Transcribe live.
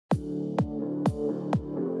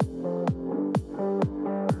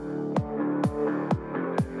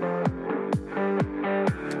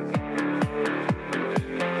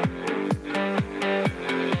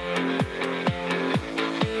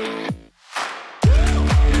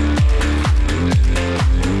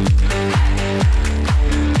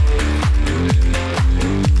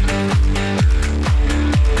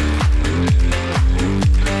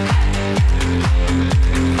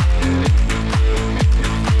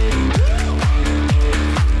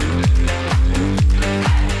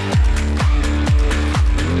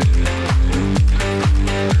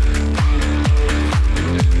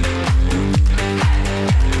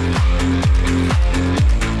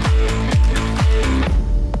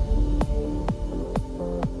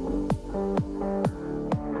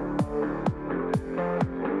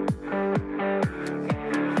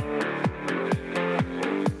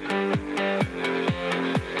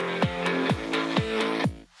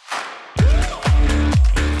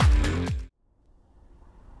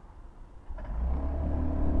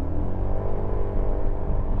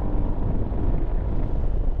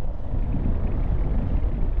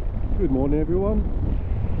Morning everyone,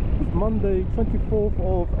 it's Monday 24th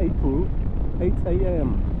of April, 8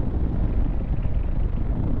 AM.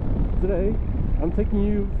 Today I'm taking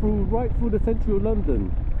you right through the central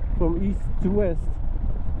London from east to west.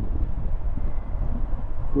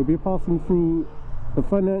 We'll be passing through the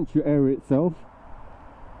financial area itself.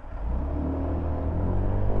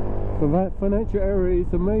 So that financial area is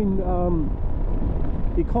the main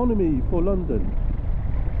economy for London,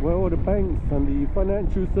 where all the banks and the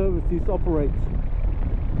financial services operate.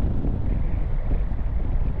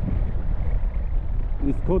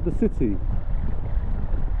 It's called the City.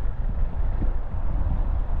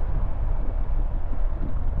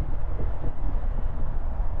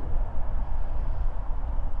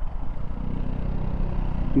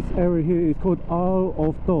 This area here is called Isle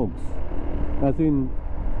of Dogs, as in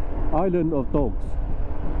Island of Dogs.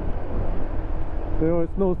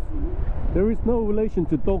 There is no relation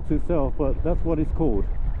to dogs itself, but that's what it's called.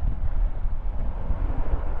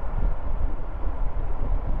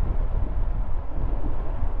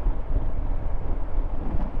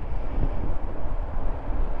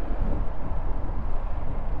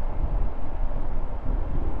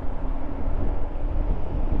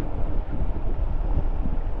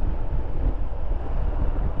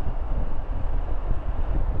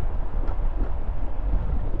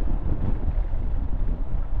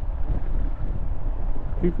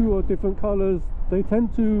 People of different colours, they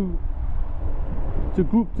tend to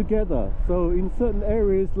group together. So in certain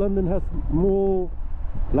areas London has more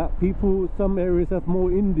black people, some areas have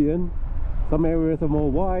more Indian, some areas are more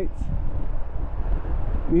white.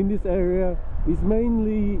 In this area it's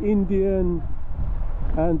mainly Indian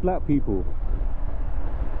and black people.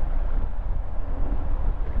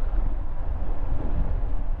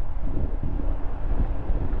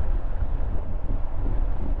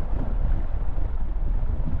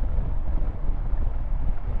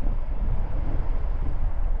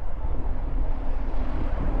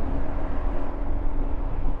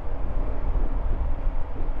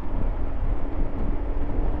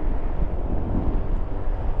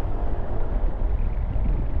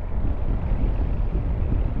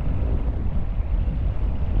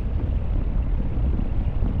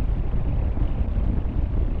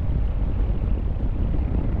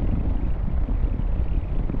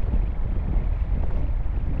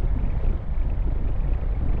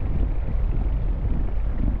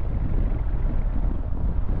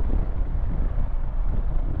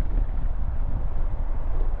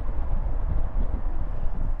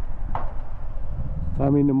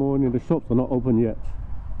 Time in the morning, the shops are not open yet.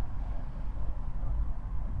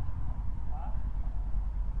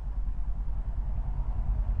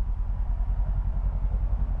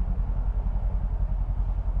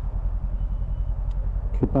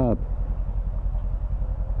 Kebab.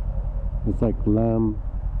 It's like lamb,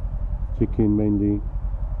 chicken mainly.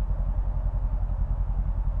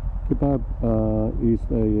 Kebab is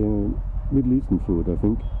a Middle Eastern food, I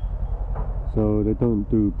think. So they don't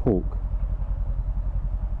do pork.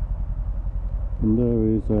 And there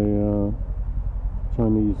is a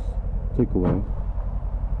Chinese takeaway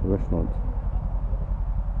restaurant.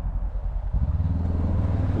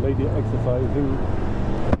 The lady exercising,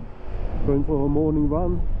 going for a morning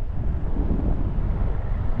run.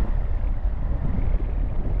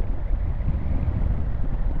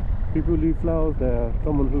 People leave flowers there.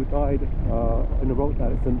 Someone who died in a road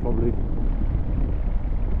accident probably.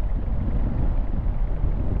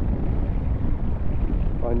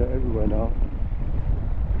 Find it everywhere now.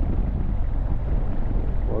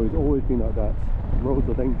 Well, it's always been like that. Roads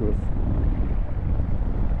are dangerous.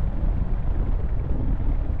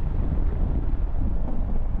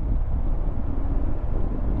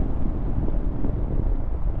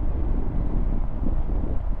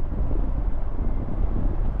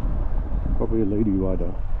 Probably a lady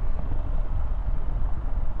rider.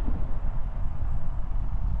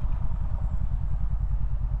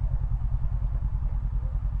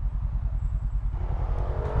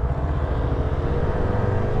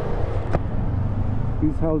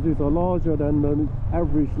 These houses are larger than the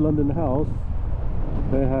average London house.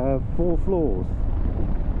 They have 4 floors.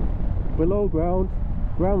 Below ground,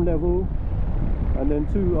 ground level, and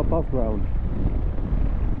then 2 above ground.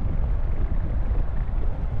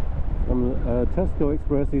 Tesco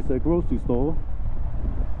Express is a grocery store.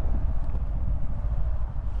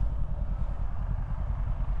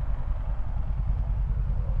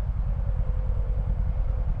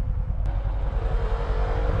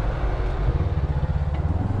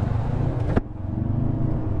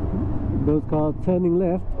 Those cars turning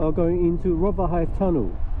left are going into Rotherhithe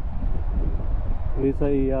Tunnel. It's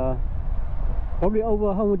a Probably over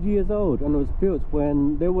 100 years old, and it was built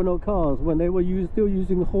when there were no cars, when they were still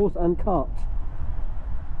using horse and cart.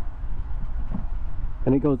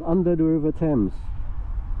 And it goes under the River Thames.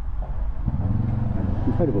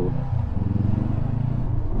 Incredible.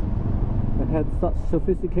 They had such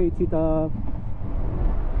sophisticated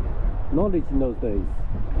knowledge in those days.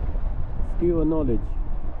 Skill and knowledge.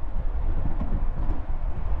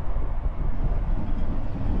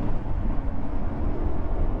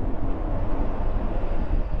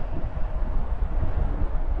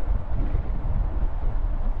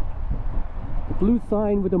 The blue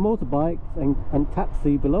sign with the motorbikes and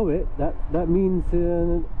taxi below it, that means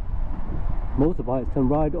motorbikes can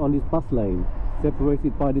ride on this bus lane,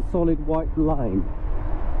 separated by this solid white line.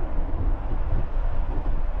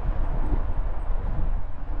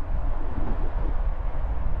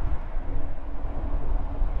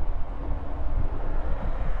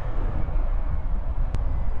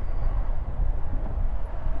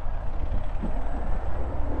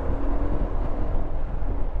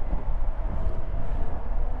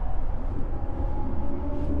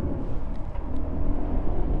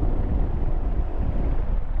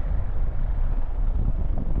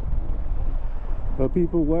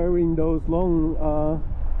 People wearing those long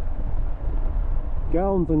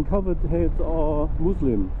gowns and covered heads are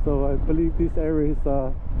Muslim, so I believe this area is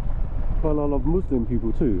quite a lot of Muslim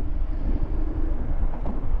people too.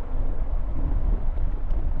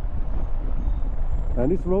 And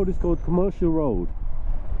this road is called Commercial Road.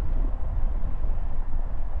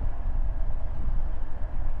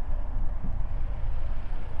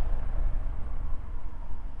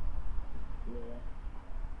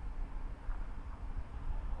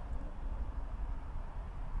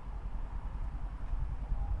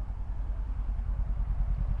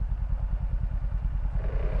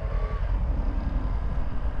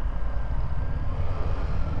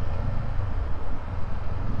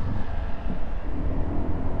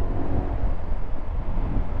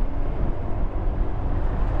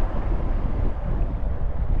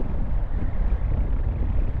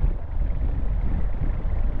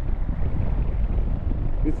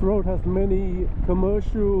 This road has many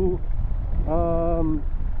commercial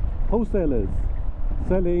wholesalers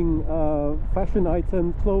selling fashion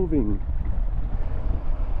items, clothing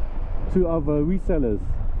to other resellers.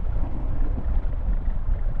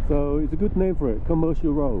 So it's a good name for it,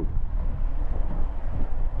 Commercial Road.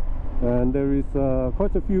 And there is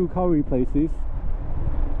quite a few curry places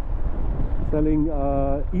selling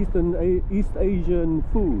East Asian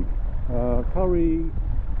food, curry,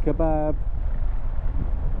 kebab,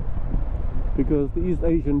 because the East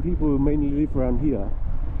Asian people mainly live around here.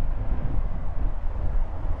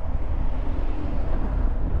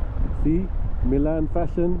 See, Milan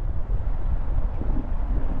fashion.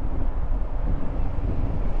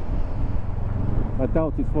 I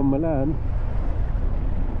doubt it's from Milan.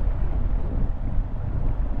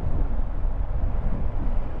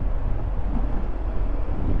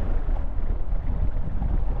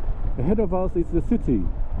 Ahead of us is the City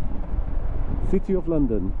of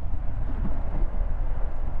London.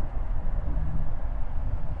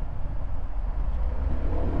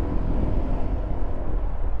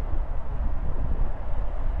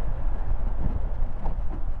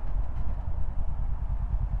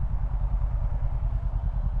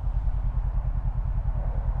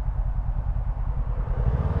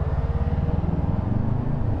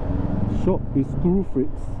 Shop is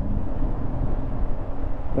Screwfix.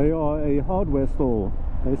 They are a hardware store.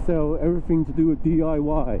 They sell everything to do with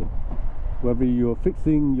DIY, whether you're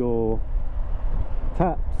fixing your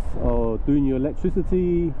taps or doing your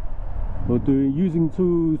electricity or using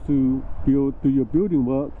tools to do your building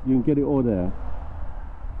work. You can get it all there.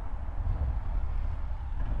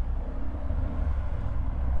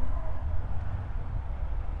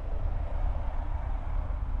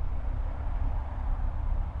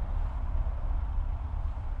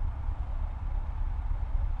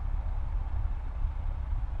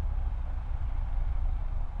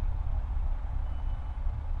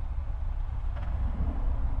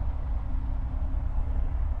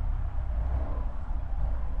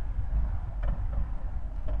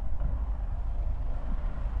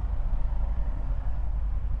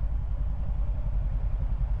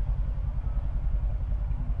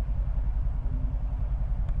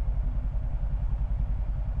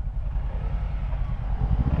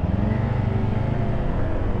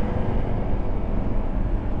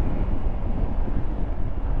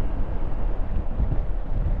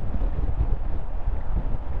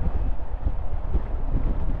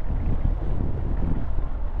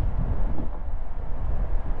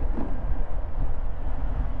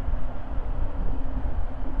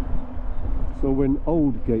 we're in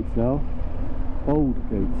Old Gate now. Old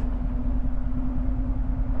Gate.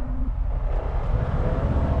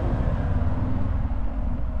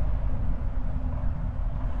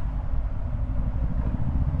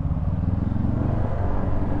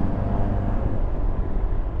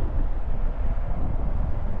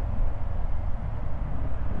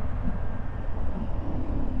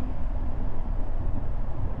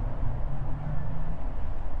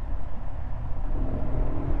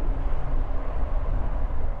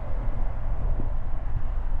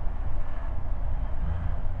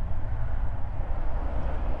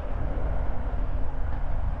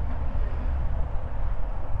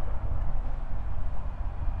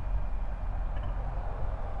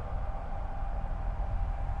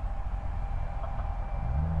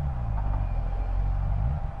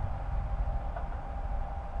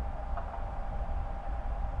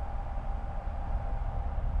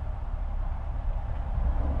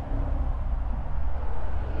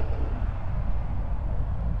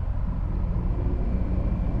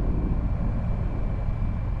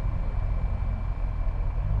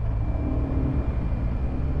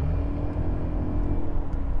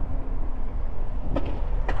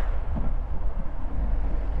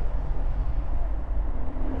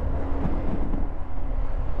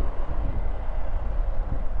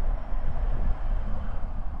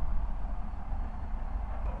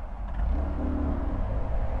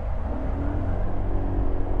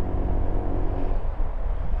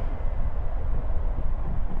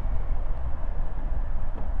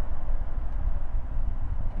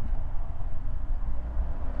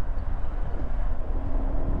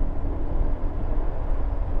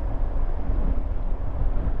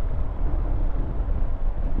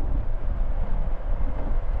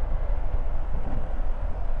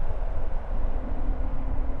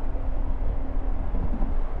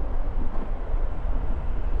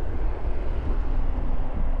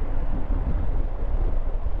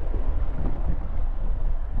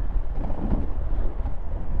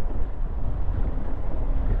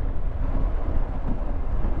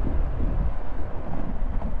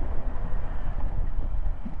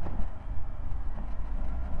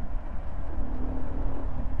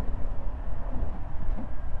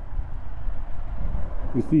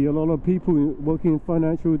 You see a lot of people working in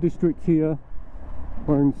financial district here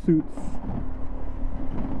wearing suits.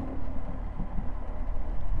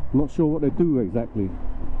 Not sure what they do exactly.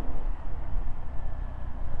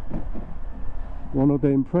 One of the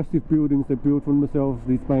impressive buildings they built for themselves,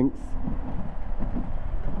 these banks.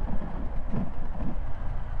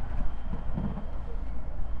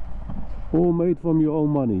 All made from your own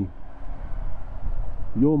money.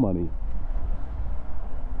 Your money.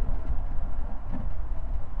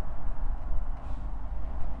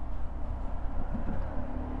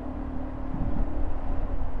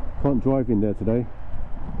 Can't drive in there today.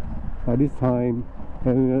 At this time,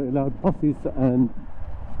 they allowed buses and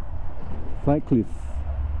cyclists,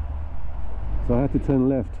 so I had to turn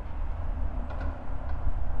left.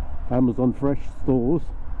 Amazon Fresh stores,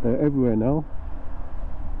 they're everywhere now.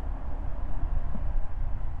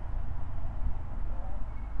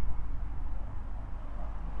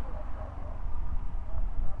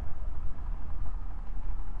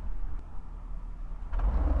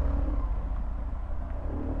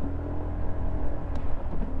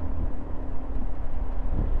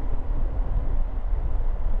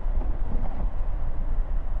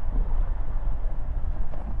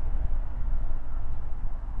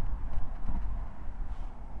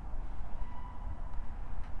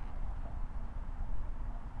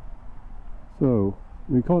 So,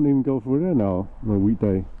 we can't even go through there now on a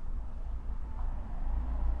weekday.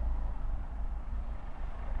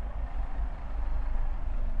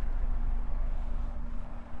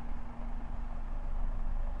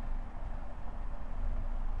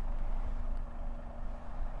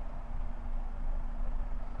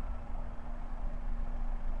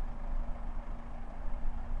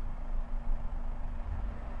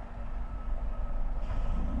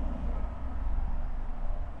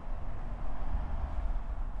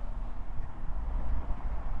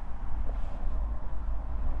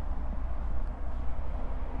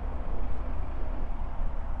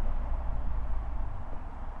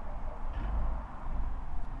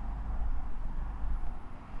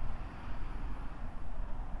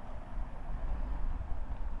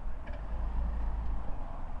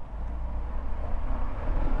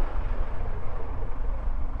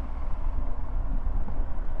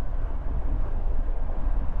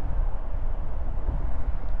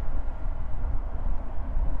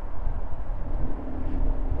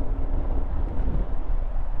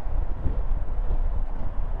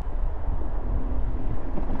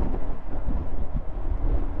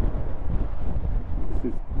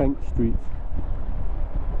 Bank Street,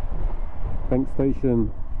 Bank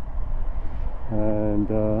Station, and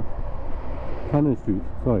Cannon Street.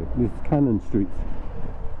 Sorry, this is Cannon Street.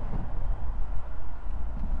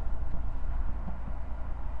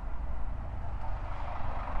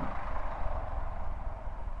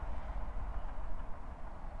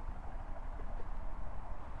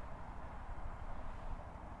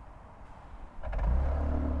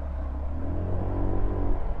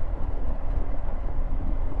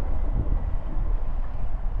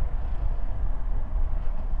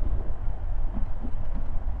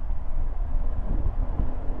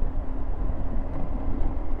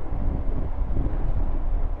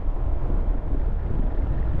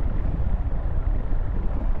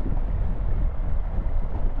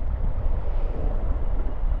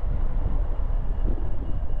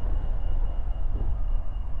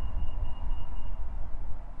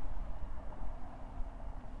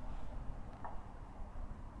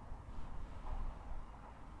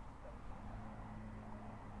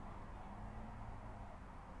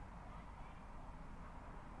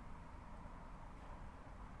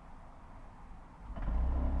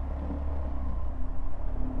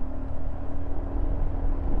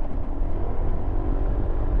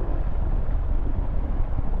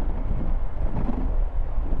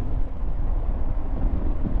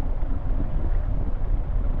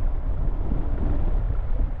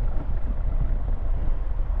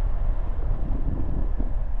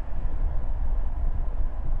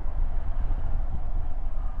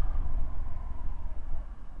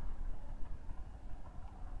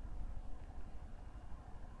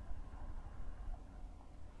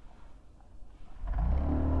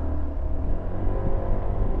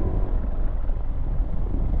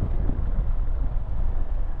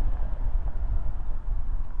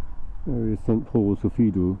 There is St. Paul's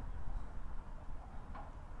Cathedral.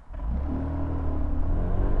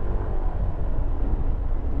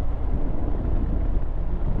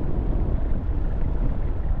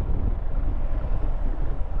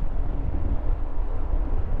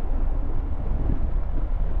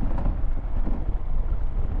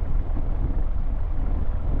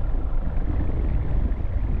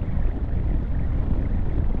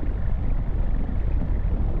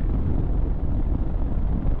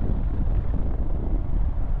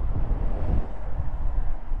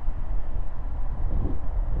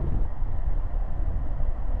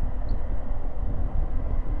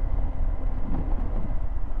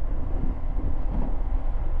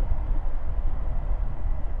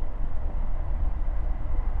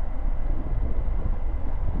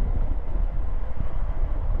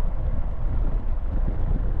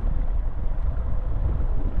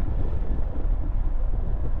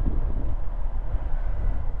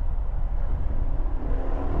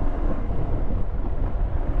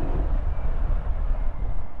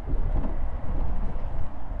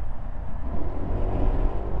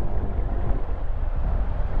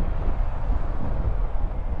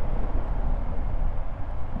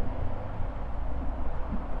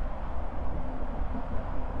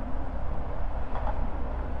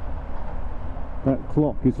 That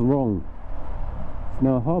clock is wrong. It's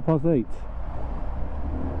now 8:30.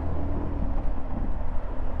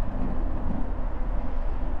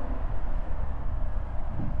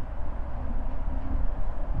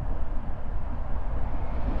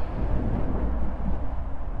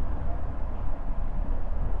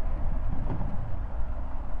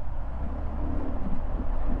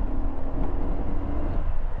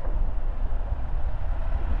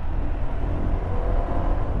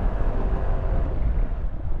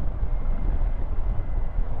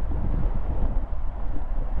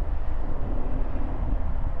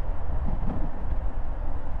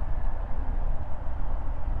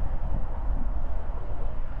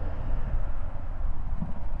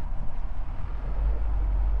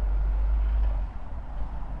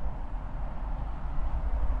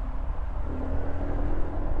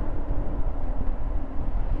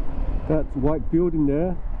 That white building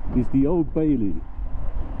there is the Old Bailey,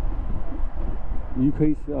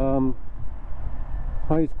 UK's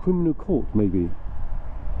highest criminal court, maybe.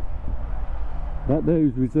 That there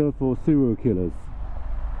is reserved for serial killers.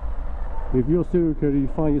 If you're a serial killer, you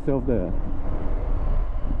find yourself there.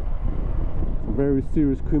 Some very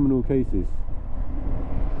serious criminal cases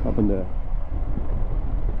up in there.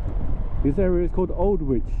 This area is called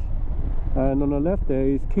Aldwych, and on the left there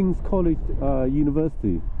is King's College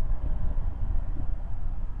University.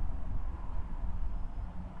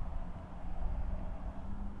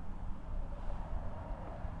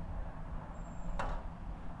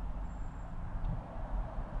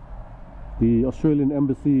 The Australian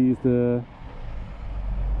Embassy is the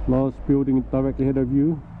large building directly ahead of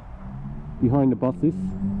you. behind the buses.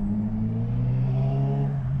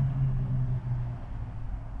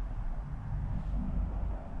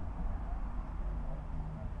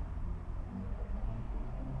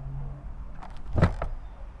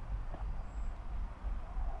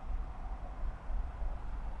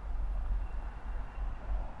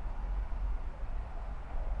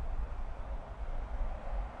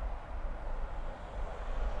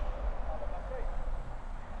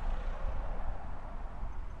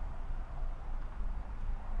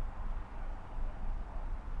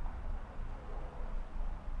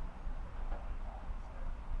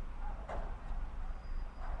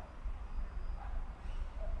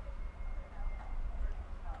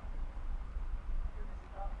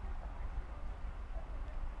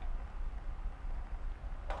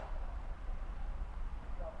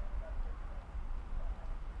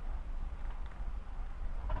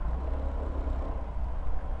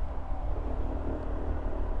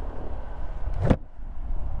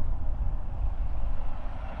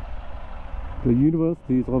 The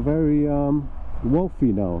universities are very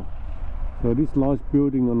wealthy now. So this large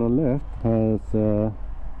building on the left has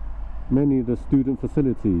many of the student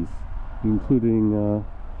facilities, including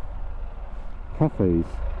cafes,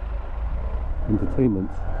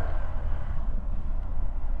 entertainment.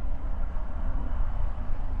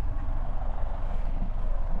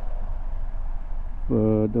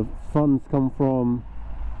 The funds come from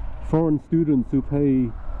foreign students who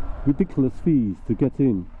pay ridiculous fees to get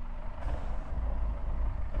in.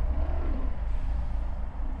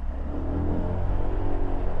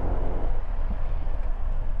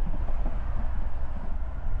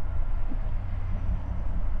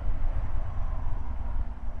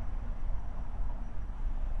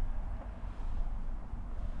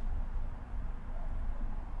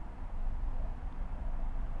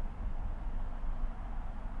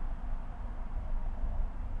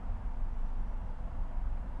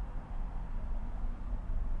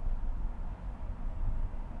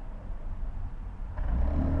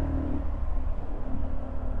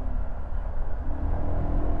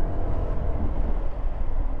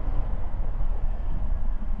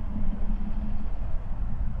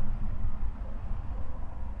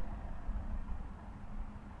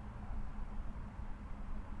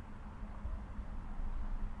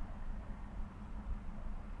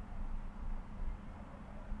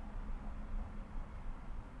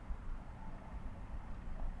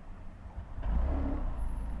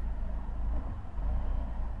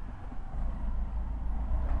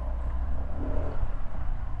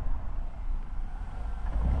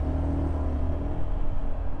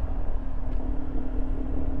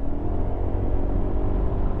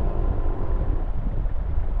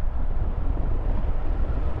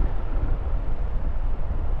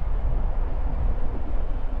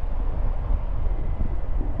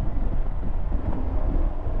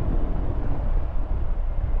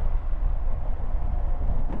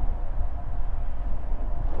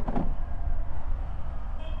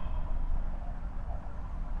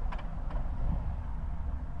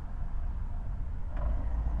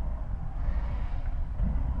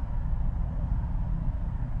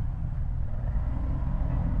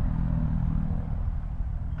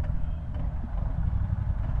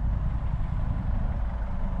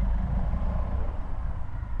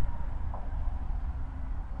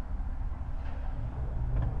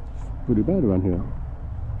 Pretty bad around here.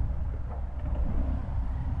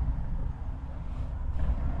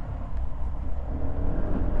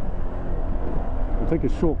 We'll take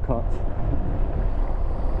a shortcut.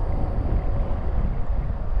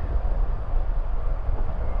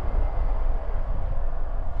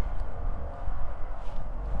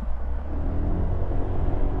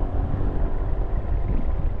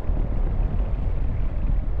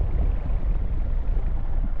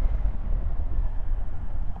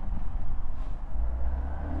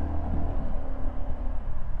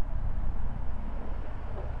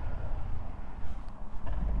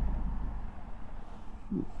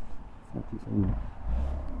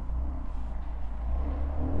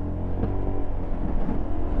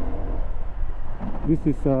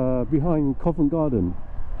 This is behind Covent Garden.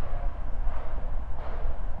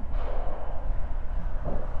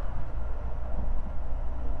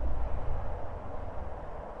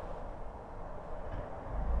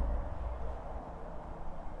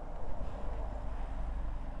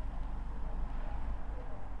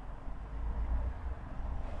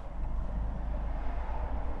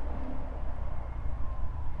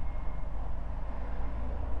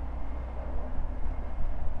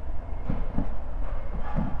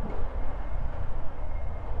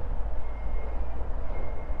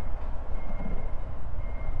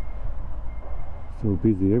 So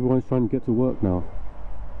busy, everyone's trying to get to work now.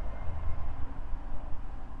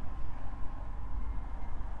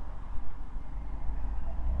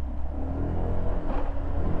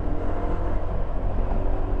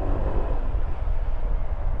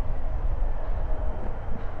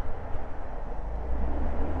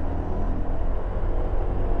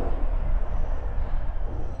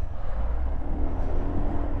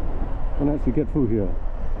 Can't actually get through here,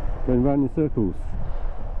 going round in circles.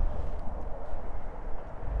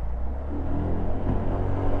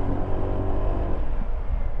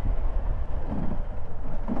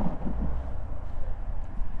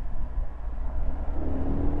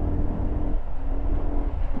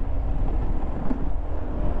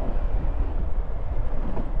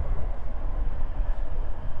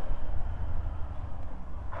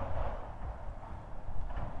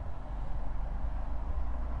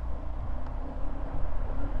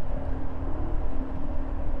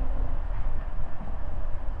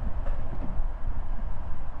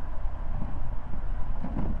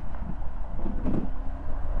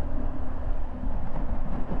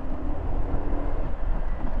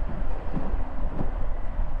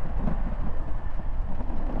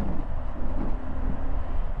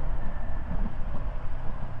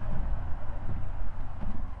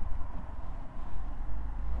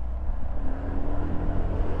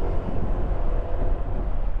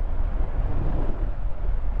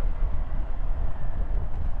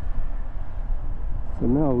 So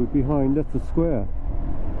now we're behind Leicester Square.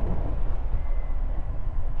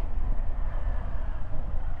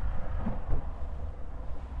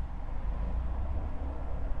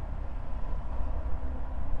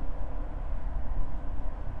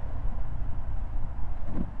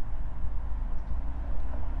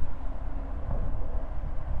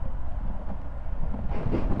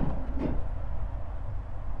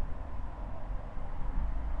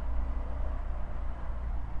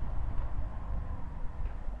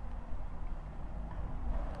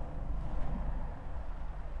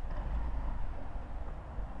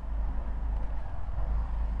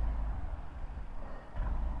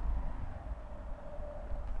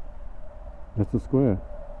 Leicester Square,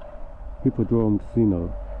 Hippodrome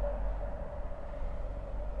Casino.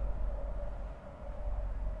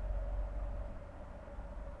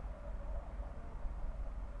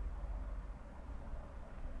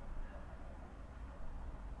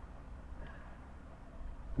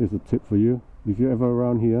 Here's a tip for you: if you're ever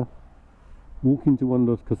around here, walk into one of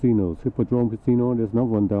those casinos, Hippodrome Casino. There's another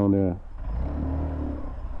one down there.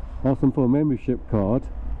 Ask them for a membership card.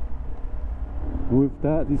 With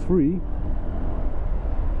that, it's free.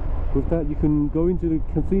 With that, you can go into the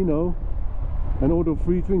casino and order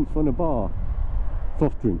free drinks from the bar,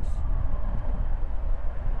 soft drinks.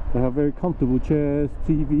 They have very comfortable chairs,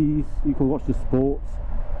 TVs, you can watch the sports,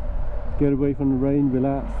 get away from the rain,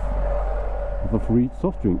 relax, with a free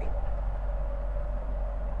soft drink.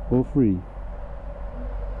 All free.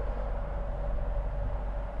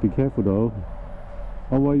 Be careful though,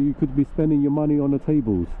 otherwise you could be spending your money on the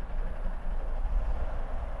tables.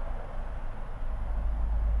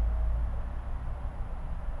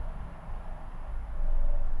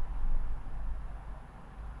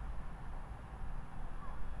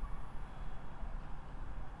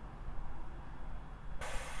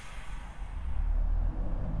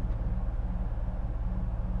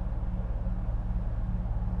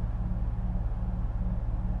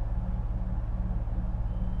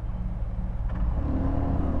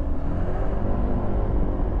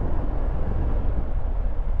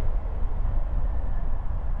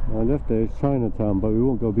 Left there is Chinatown, but we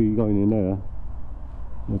won't be going in there.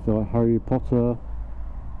 There's a Harry Potter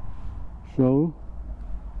show.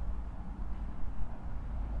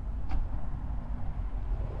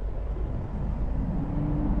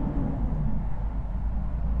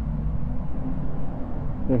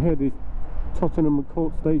 Ahead is Tottenham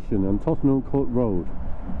Court Station and Tottenham Court Road.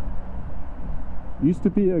 Used to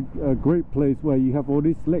be a great place where you have all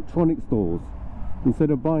these electronic stores.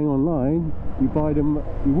 Instead of buying online, you buy them.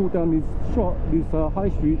 You walk down this high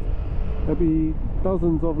street. There'll be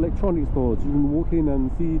dozens of electronic stores. You can walk in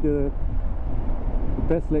and see the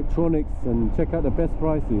best electronics and check out the best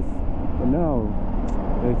prices. But now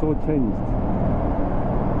it's all changed,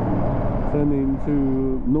 turned into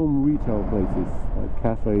normal retail places like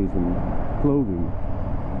cafes and clothing.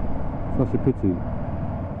 Such a pity.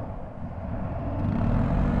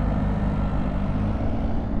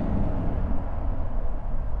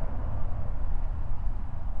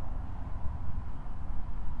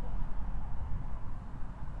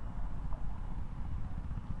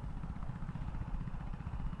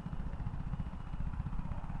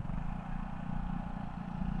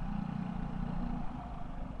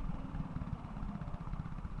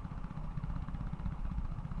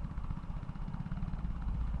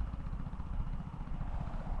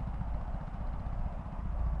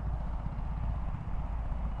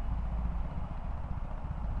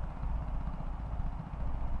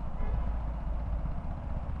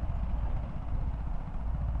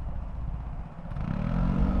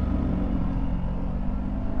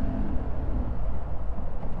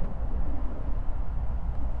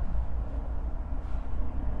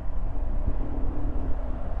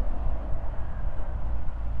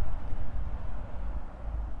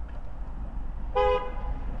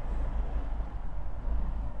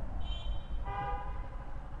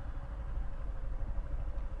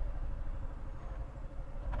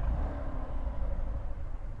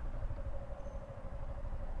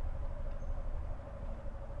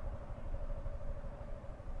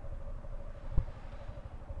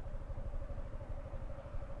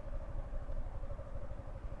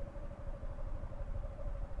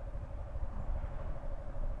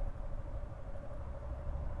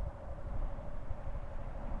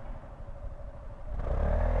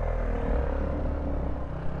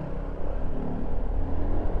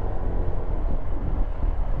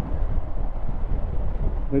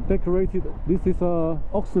 They decorated, this is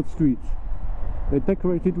Oxford Street. They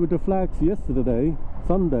decorated with the flags yesterday,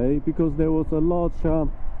 Sunday, because there was a large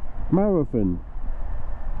marathon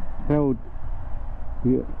held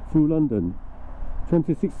here through London.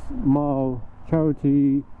 26-mile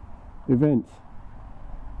charity event,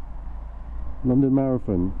 London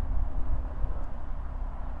Marathon.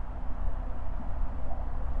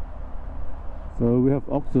 So we have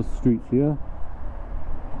Oxford Street here.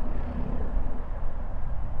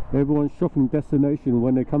 Everyone's shopping destination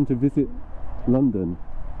when they come to visit London.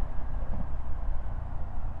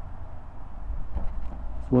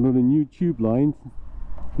 It's one of the new tube lines,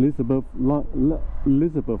 Elizabeth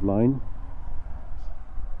Line,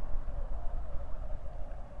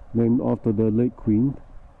 named after the late Queen.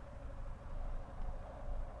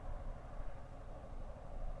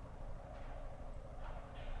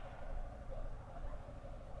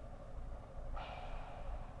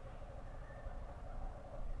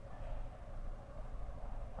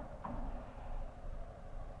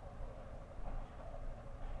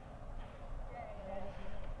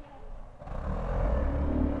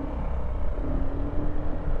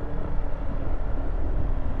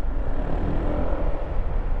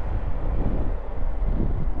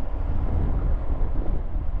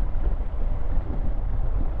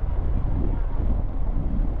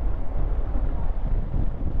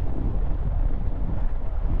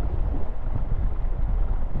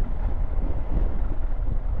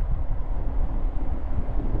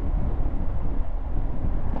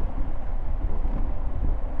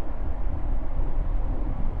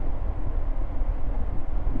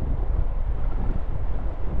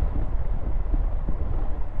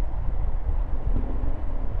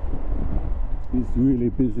 It's really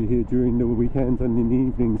busy here during the weekends and in the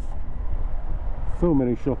evenings. So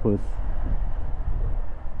many shoppers.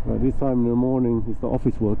 But this time in the morning it's the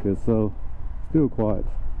office workers, so still quiet.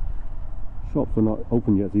 Shops are not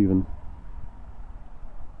open yet even.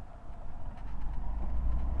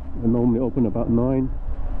 They normally open about 9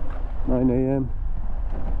 a.m.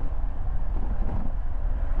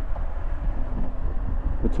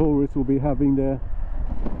 The tourists will be having their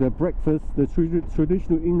breakfast, the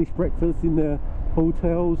traditional English breakfast in their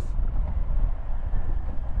hotels.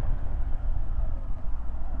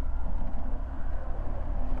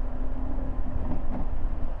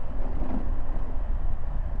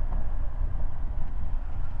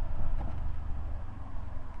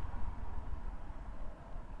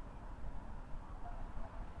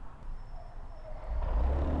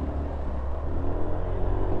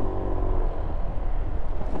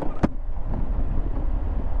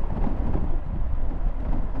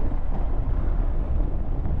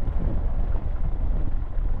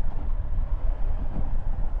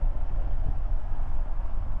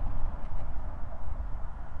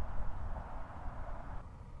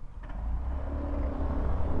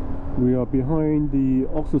 We are behind the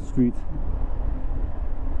Oxford Street,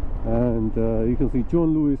 and you can see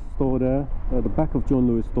John Lewis store there, at the back of John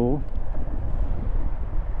Lewis store.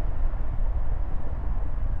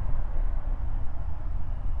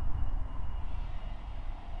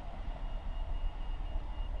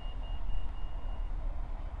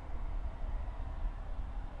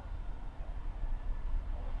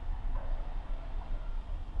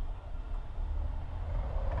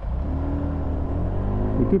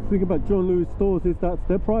 The good thing about John Lewis stores is that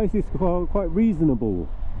their price is quite reasonable,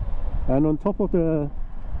 and on top of the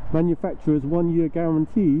manufacturer's 1-year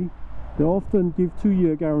guarantee, they often give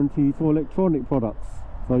 2-year guarantees for electronic products.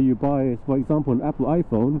 So you buy, for example, an Apple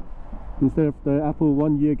iPhone, instead of the Apple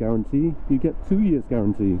 1-year guarantee, you get 2 years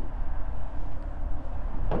guarantee.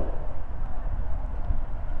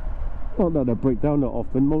 Not that they break down that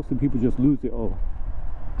often, most of the people just lose it or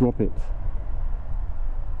drop it.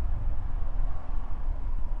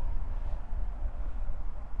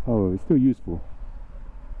 However, it's still useful.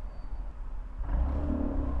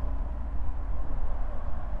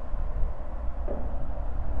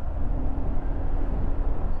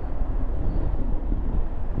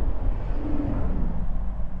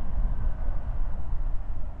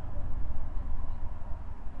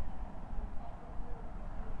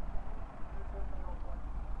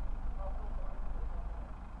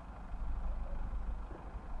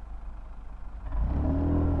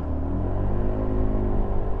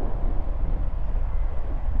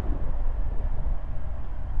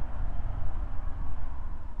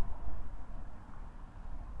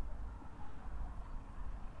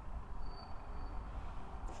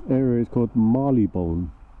 Area is called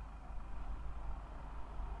Marylebone.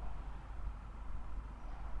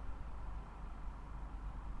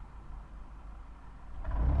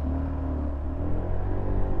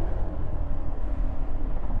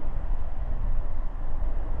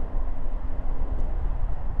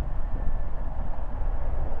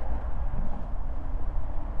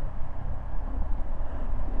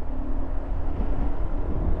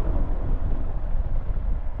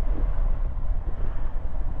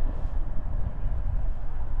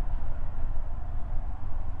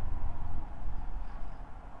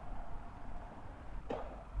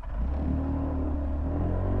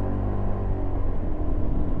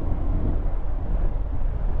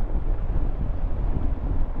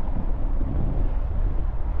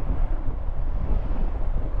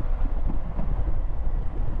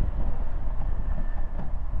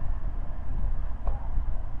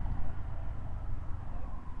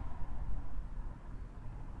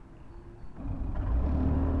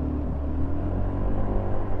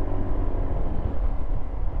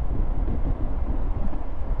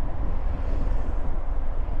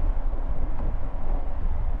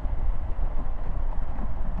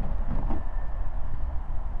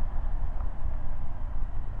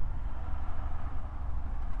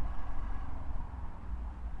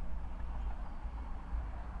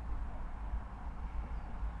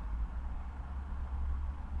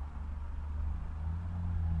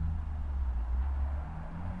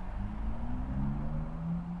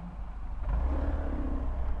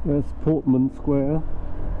 There's Portman Square.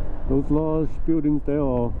 Those large buildings there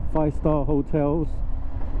are 5-star hotels,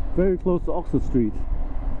 very close to Oxford Street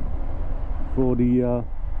for the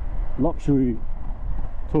luxury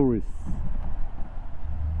tourists.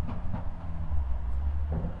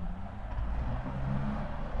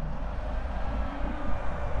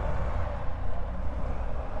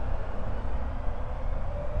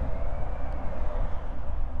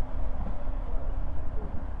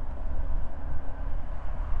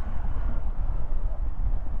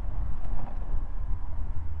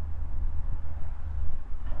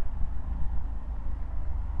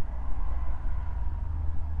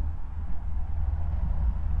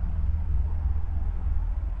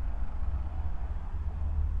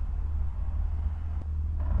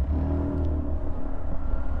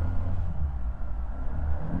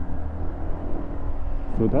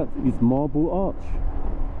 So that is Marble Arch.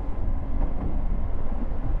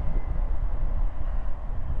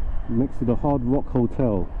 Next to the Hard Rock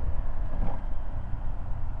Hotel.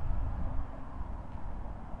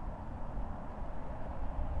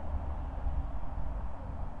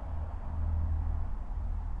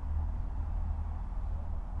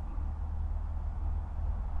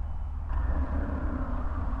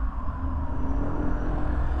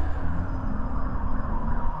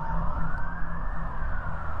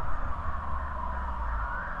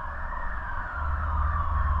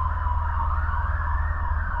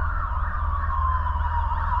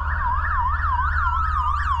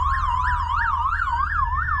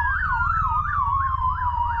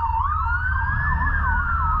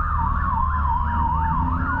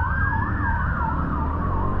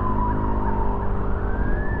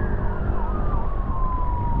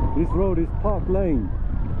 This road is Park Lane,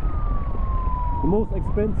 the most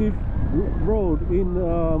expensive road in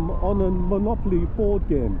on a Monopoly board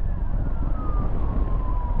game.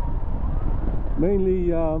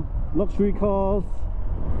 Mainly luxury cars,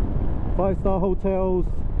 5-star hotels,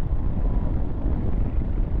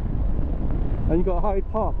 and you got Hyde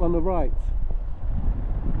Park on the right.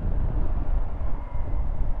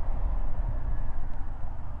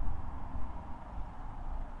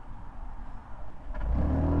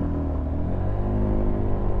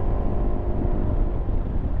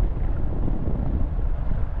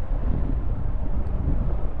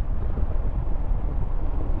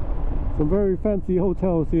 Some very fancy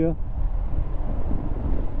hotels here.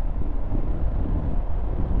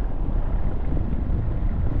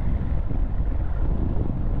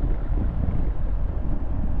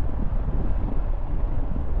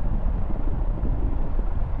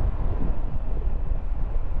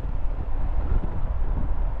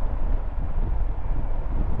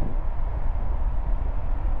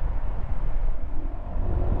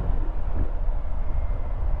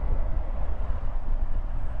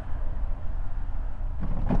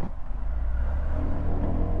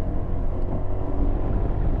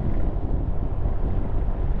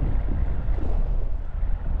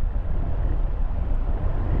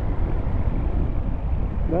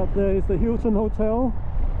 That there is the Hilton Hotel,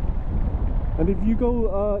 and if you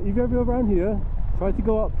go, if you're ever around here, try to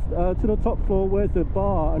go up to the top floor where there's a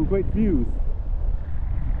bar and great views,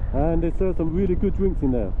 and they serve some really good drinks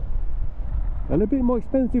in there. A little bit more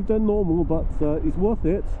expensive than normal, but it's worth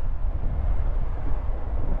it.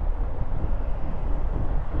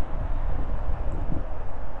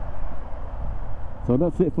 So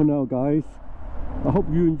that's it for now, guys. I hope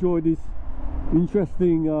you enjoyed this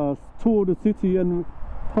interesting tour of the city and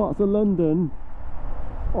parts of London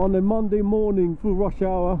on a Monday morning through rush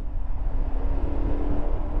hour.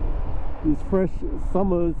 It's fresh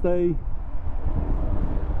summer's day,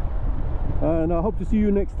 and I hope to see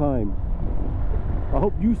you next time. I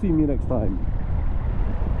hope you see me next time.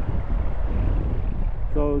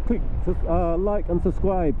 So click like and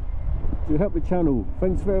subscribe to help the channel.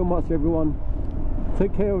 Thanks very much, everyone.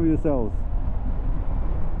 Take care of yourselves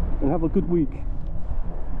and have a good week.